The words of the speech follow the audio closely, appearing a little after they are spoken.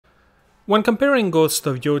When comparing Ghost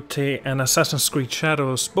of Yotei and Assassin's Creed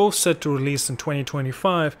Shadows, both set to release in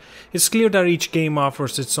 2025, it's clear that each game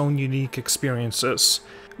offers its own unique experiences.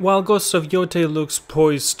 While Ghost of Yotei looks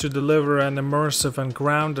poised to deliver an immersive and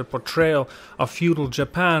grounded portrayal of feudal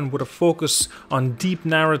Japan with a focus on deep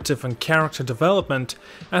narrative and character development,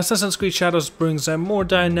 Assassin's Creed Shadows brings a more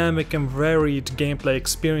dynamic and varied gameplay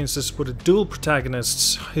experiences with a dual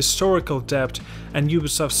protagonists, historical depth, and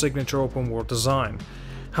Ubisoft's signature open world design.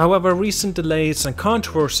 However, recent delays and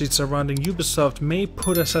controversy surrounding Ubisoft may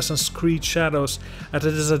put Assassin's Creed Shadows at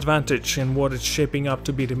a disadvantage in what is shaping up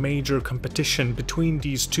to be the major competition between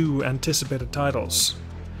these two anticipated titles.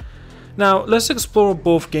 Now, let's explore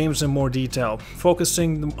both games in more detail,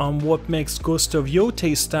 focusing on what makes Ghost of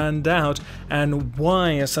Yotei stand out and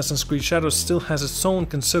why Assassin's Creed Shadows still has its own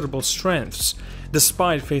considerable strengths,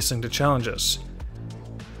 despite facing the challenges.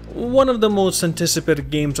 One of the most anticipated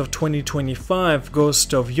games of 2025,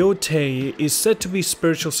 Ghost of Yotei, is said to be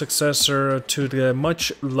spiritual successor to the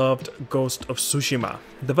much-loved Ghost of Tsushima.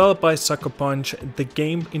 Developed by Sucker Punch, the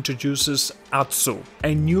game introduces Atsu,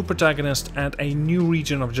 a new protagonist and a new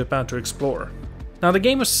region of Japan to explore. Now, the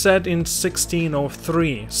game is set in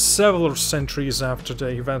 1603, several centuries after the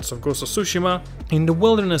events of Ghost of Tsushima, in the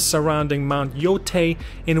wilderness surrounding Mount Yotei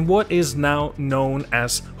in what is now known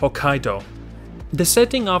as Hokkaido. The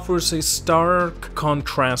setting offers a stark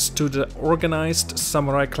contrast to the organized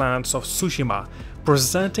samurai clans of Tsushima,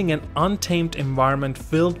 presenting an untamed environment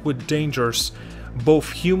filled with dangers,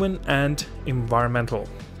 both human and environmental.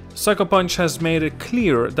 Sucker Punch has made it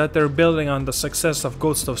clear that they're building on the success of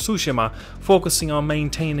Ghost of Tsushima, focusing on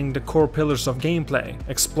maintaining the core pillars of gameplay,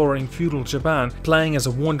 exploring feudal Japan, playing as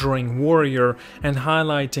a wandering warrior, and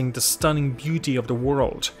highlighting the stunning beauty of the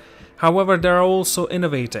world. However, they're also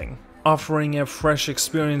innovating, offering a fresh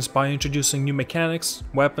experience by introducing new mechanics,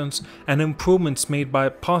 weapons, and improvements made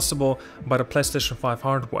possible by the PlayStation 5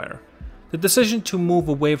 hardware. The decision to move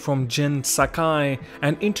away from Jin Sakai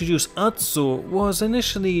and introduce Atsu was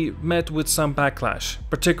initially met with some backlash,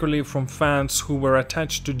 particularly from fans who were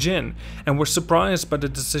attached to Jin and were surprised by the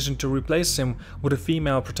decision to replace him with a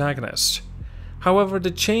female protagonist. However, the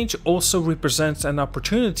change also represents an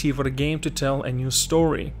opportunity for the game to tell a new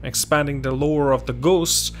story, expanding the lore of the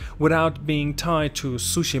ghosts without being tied to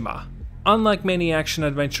Tsushima. Unlike many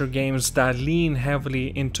action-adventure games that lean heavily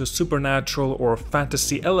into supernatural or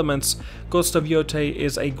fantasy elements, Ghost of Yotei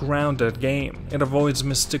is a grounded game. It avoids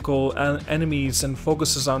mystical enemies and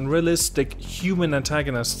focuses on realistic human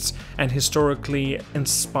antagonists and historically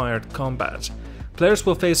inspired combat. Players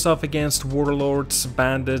will face off against warlords,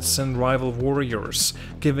 bandits, and rival warriors,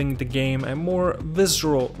 giving the game a more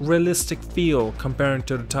visceral, realistic feel compared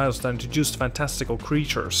to the titles that introduced fantastical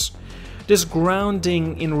creatures. This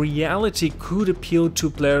grounding in reality could appeal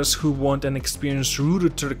to players who want an experience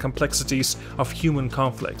rooted to the complexities of human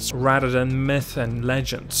conflicts, rather than myth and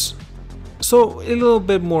legends. So, a little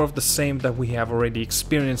bit more of the same that we have already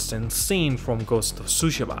experienced and seen from Ghost of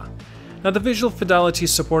Tsushima. Now, the visual fidelity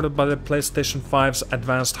supported by the PlayStation 5's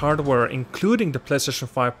advanced hardware, including the PlayStation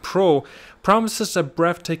 5 Pro, promises a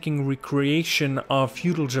breathtaking recreation of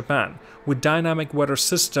feudal Japan, with dynamic weather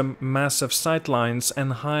system, massive sightlines,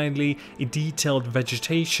 and highly detailed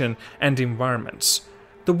vegetation and environments.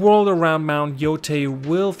 The world around Mount Yotei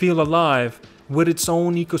will feel alive, with its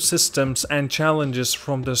own ecosystems and challenges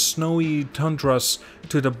from the snowy tundras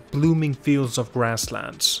to the blooming fields of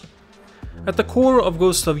grasslands. At the core of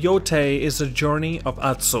Ghost of Yotei is the journey of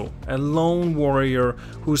Atsu, a lone warrior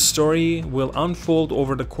whose story will unfold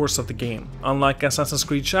over the course of the game. Unlike Assassin's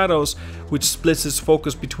Creed Shadows, which splits its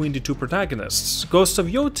focus between the two protagonists, Ghost of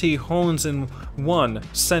Yotei hones in one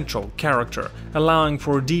central character, allowing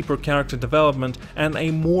for deeper character development and a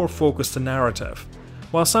more focused narrative.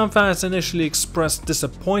 While some fans initially expressed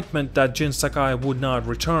disappointment that Jin Sakai would not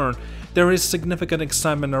return, there is significant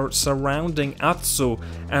excitement surrounding Atsu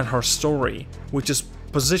and her story, which is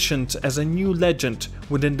positioned as a new legend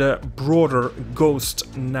within the broader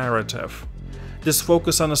Ghost narrative. This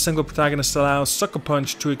focus on a single protagonist allows Sucker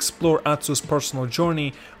Punch to explore Atsu's personal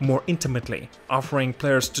journey more intimately, offering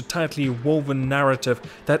players a tightly woven narrative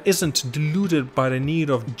that isn't diluted by the need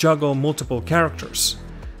to juggle multiple characters.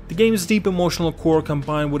 The game's deep emotional core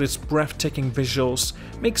combined with its breathtaking visuals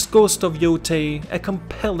makes Ghost of Yotei a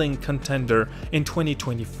compelling contender in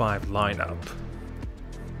 2025 lineup.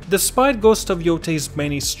 Despite Ghost of Yotei's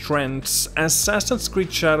many strengths, Assassin's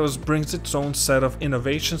Creed Shadows brings its own set of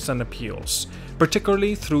innovations and appeals,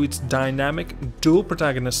 particularly through its dynamic dual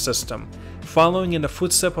protagonist system. Following in the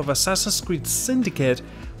footsteps of Assassin's Creed Syndicate,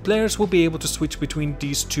 players will be able to switch between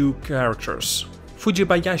these two characters. Fuji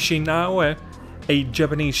Bayashi, a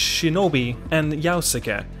Japanese Shinobi, and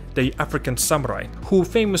Yaosuke, the African samurai, who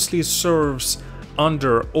famously serves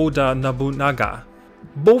under Oda Nobunaga.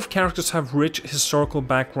 Both characters have rich historical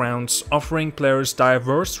backgrounds, offering players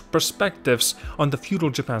diverse perspectives on the feudal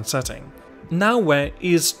Japan setting. Naoe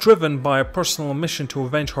is driven by a personal mission to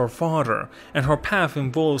avenge her father, and her path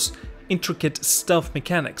involves intricate stealth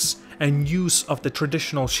mechanics and use of the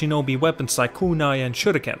traditional shinobi weapons like kunai and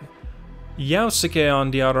shuriken. Yaosuke,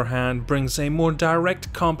 on the other hand, brings a more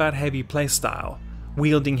direct combat-heavy playstyle,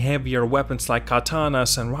 wielding heavier weapons like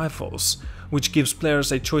katanas and rifles, which gives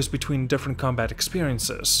players a choice between different combat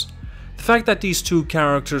experiences. The fact that these two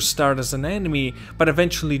characters start as an enemy but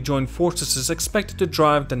eventually join forces is expected to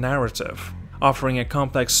drive the narrative, offering a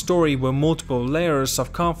complex story with multiple layers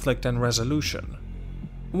of conflict and resolution.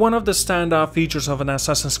 One of the standout features of an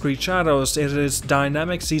Assassin's Creed Shadows is its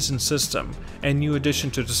dynamic season system, a new addition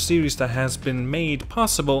to the series that has been made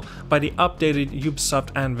possible by the updated Ubisoft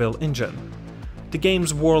Anvil engine. The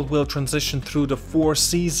game's world will transition through the 4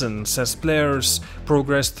 seasons as players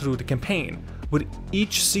progress through the campaign, with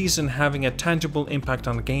each season having a tangible impact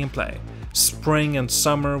on the gameplay. Spring and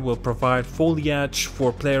summer will provide foliage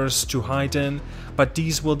for players to hide in, but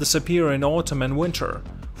these will disappear in autumn and winter,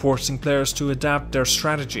 forcing players to adapt their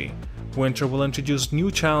strategy. Winter will introduce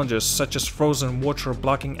new challenges such as frozen water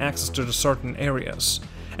blocking access to certain areas,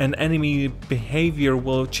 and enemy behavior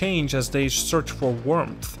will change as they search for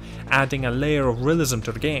warmth, adding a layer of realism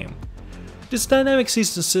to the game. This dynamic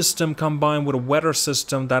season system, combined with a weather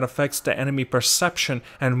system that affects the enemy perception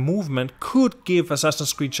and movement, could give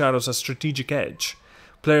Assassin's Creed Shadows a strategic edge.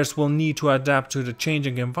 Players will need to adapt to the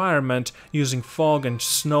changing environment, using fog and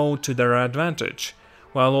snow to their advantage,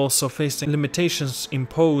 while also facing limitations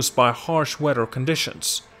imposed by harsh weather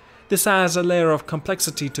conditions. This adds a layer of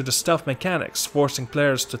complexity to the stealth mechanics, forcing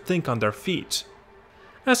players to think on their feet.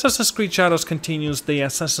 Assassin's Creed Shadows continues the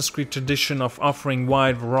Assassin's Creed tradition of offering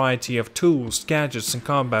wide variety of tools, gadgets, and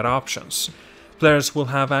combat options. Players will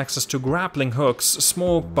have access to grappling hooks,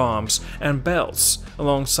 smoke bombs, and belts,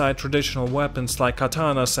 alongside traditional weapons like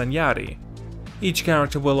katanas and yari. Each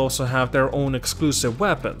character will also have their own exclusive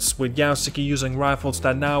weapons, with Yaosuke using rifles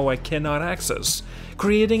that Naoe cannot access,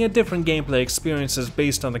 creating a different gameplay experiences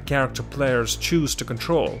based on the character players choose to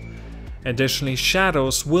control. Additionally,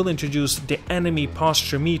 Shadows will introduce the enemy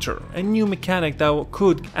posture meter, a new mechanic that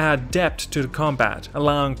could add depth to the combat,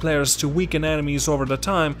 allowing players to weaken enemies over the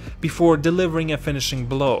time before delivering a finishing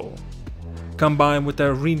blow. Combined with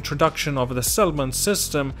the reintroduction of the settlement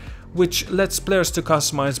system, which lets players to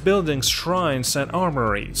customize buildings, shrines, and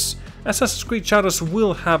armories, Assassin's Creed Shadows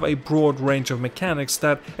will have a broad range of mechanics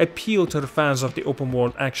that appeal to the fans of the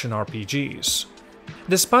open-world action RPGs.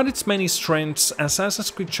 Despite its many strengths,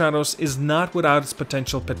 Assassin's Creed Shadows is not without its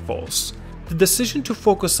potential pitfalls. The decision to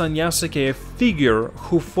focus on Yaosuke, a figure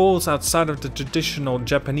who falls outside of the traditional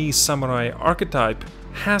Japanese samurai archetype,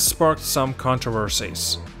 has sparked some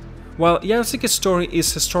controversies. While Yaosuke's story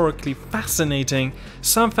is historically fascinating,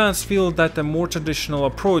 some fans feel that the more traditional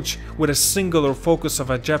approach with a singular focus of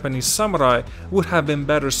a Japanese samurai would have been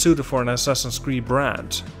better suited for an Assassin's Creed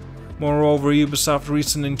brand. Moreover, Ubisoft's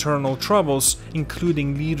recent internal troubles,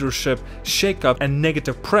 including leadership shakeup and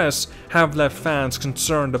negative press, have left fans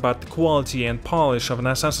concerned about the quality and polish of an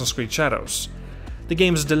Assassin's Creed Shadows. The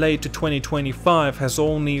game's delay to 2025 has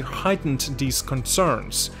only heightened these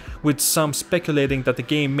concerns, with some speculating that the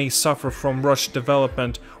game may suffer from rushed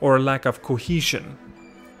development or a lack of cohesion.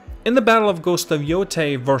 In the battle of Ghost of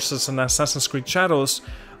Yotei versus an Assassin's Creed Shadows,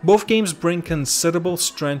 both games bring considerable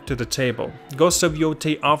strength to the table. Ghost of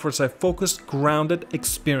Yotei offers a focused, grounded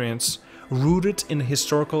experience rooted in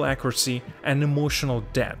historical accuracy and emotional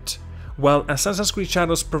depth, while Assassin's Creed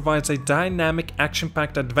Shadows provides a dynamic,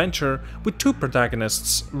 action-packed adventure with 2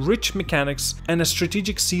 protagonists, rich mechanics, and a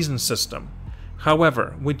strategic season system.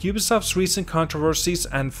 However, with Ubisoft's recent controversies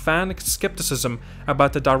and fan skepticism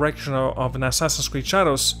about the direction of an Assassin's Creed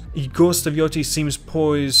Shadows, Ghost of Yotei seems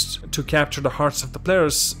poised to capture the hearts of the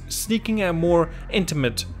players, seeking a more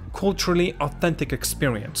intimate, culturally authentic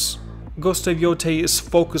experience. Ghost of Yotei's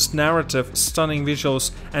focused narrative, stunning visuals,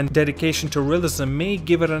 and dedication to realism may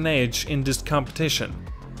give it an edge in this competition,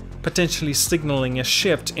 potentially signaling a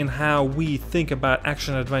shift in how we think about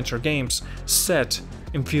action-adventure games set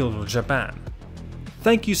in feudal Japan.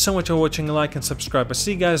 Thank you so much for watching, like and subscribe. I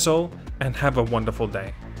see you guys all, and have a wonderful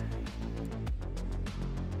day.